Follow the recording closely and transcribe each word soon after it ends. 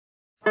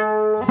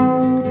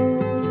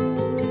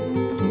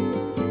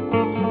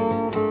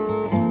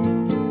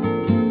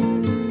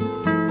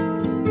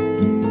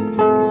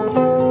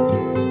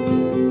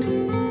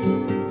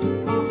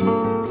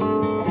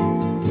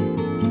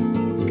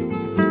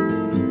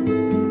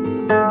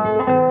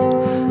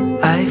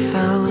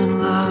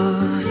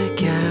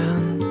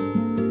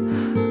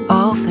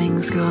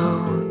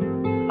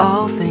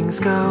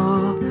things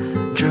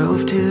go,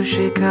 drove to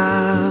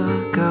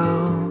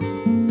Chicago.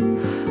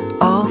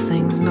 All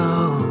things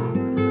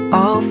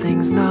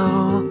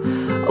know,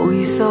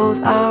 we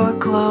sold our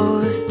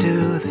clothes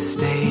to the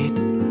state.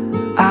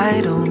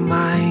 I don't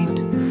mind,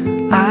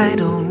 I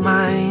don't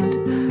mind.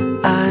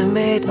 I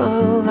made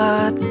a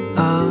lot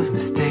of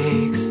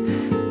mistakes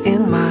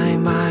in my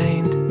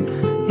mind,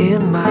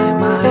 in my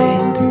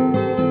mind.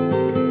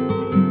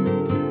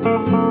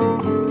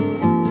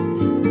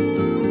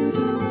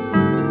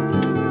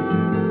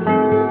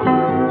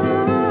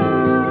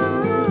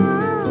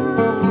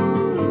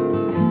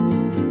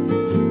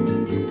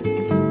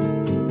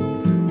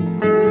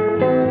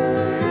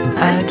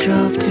 I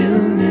drove to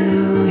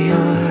New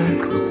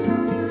York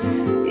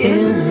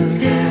in a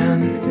van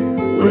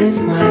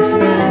with my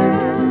friend.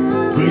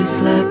 We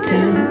slept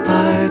in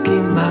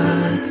parking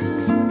lots.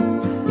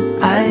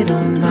 I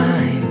don't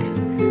mind,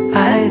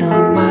 I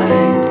don't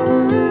mind.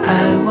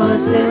 I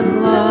was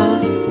in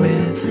love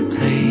with the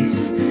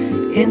place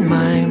in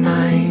my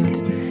mind,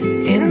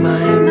 in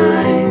my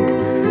mind.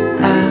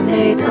 I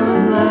made a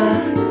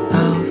lot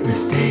of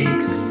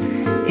mistakes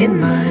in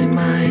my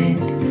mind,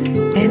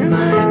 in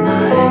my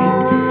mind.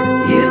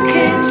 You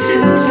came to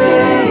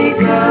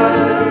take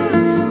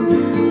us.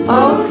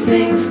 All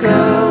things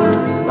go,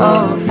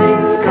 all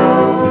things go,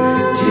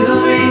 to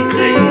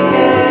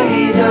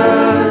recreate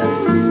us.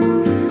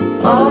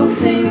 All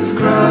things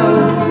grow,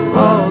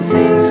 all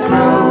things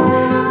grow.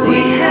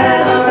 We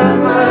had our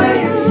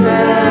minds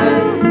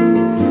set.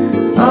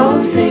 All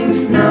things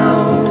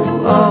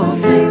know, all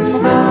things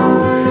know.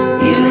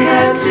 You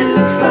had to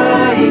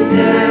find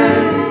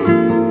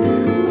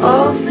it.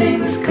 All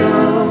things go,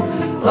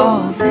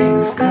 all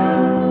things go.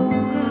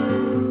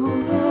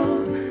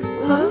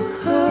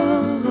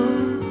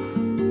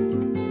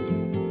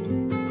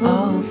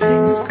 All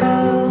things go.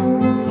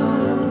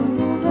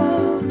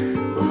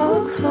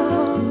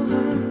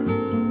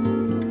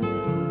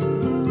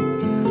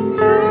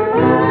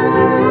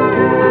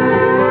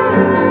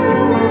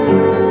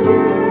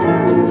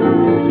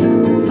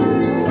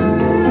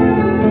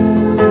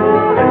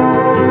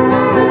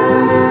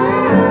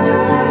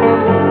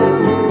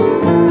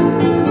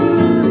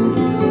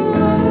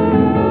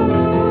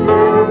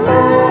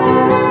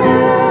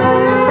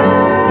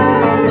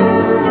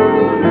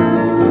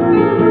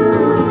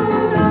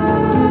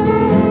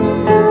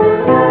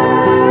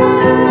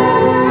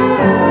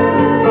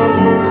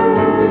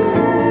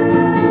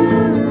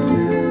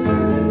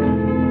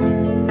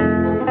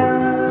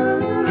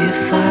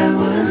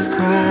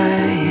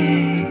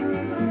 Crying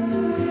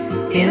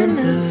in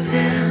the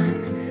van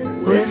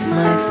with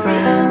my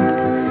friend,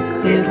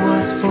 it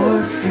was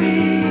for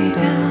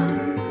freedom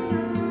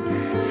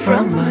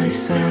from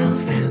myself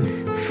and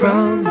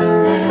from the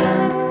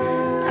land.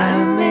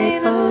 I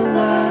made a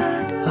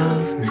lot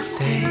of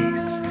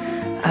mistakes.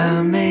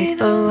 I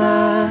made a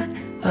lot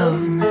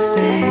of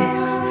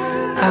mistakes.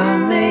 I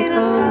made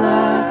a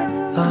lot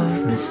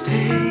of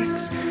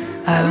mistakes.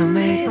 I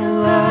made a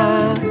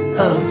lot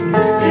of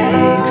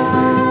mistakes.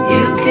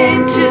 You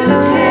came to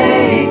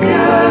take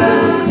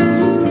us.